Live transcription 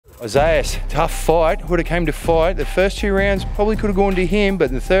Isaias, tough fight. Hooda came to fight. The first 2 rounds probably could have gone to him, but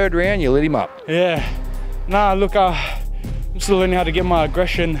in the 3rd round, you lit him up. Yeah. Nah, look, I'm still learning how to get my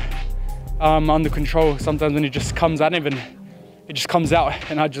aggression under control. Sometimes when it just comes out, it just comes out,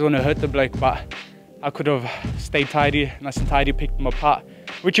 and I just want to hurt the bloke, but I could have stayed tidy, nice and tidy, picked him apart,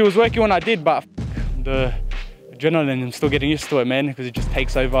 which it was working when I did, but the adrenaline, I'm still getting used to it, man, because it just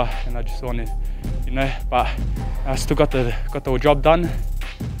takes over, and I just want to, you know, but I still got the job done,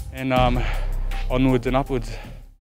 and onwards and upwards.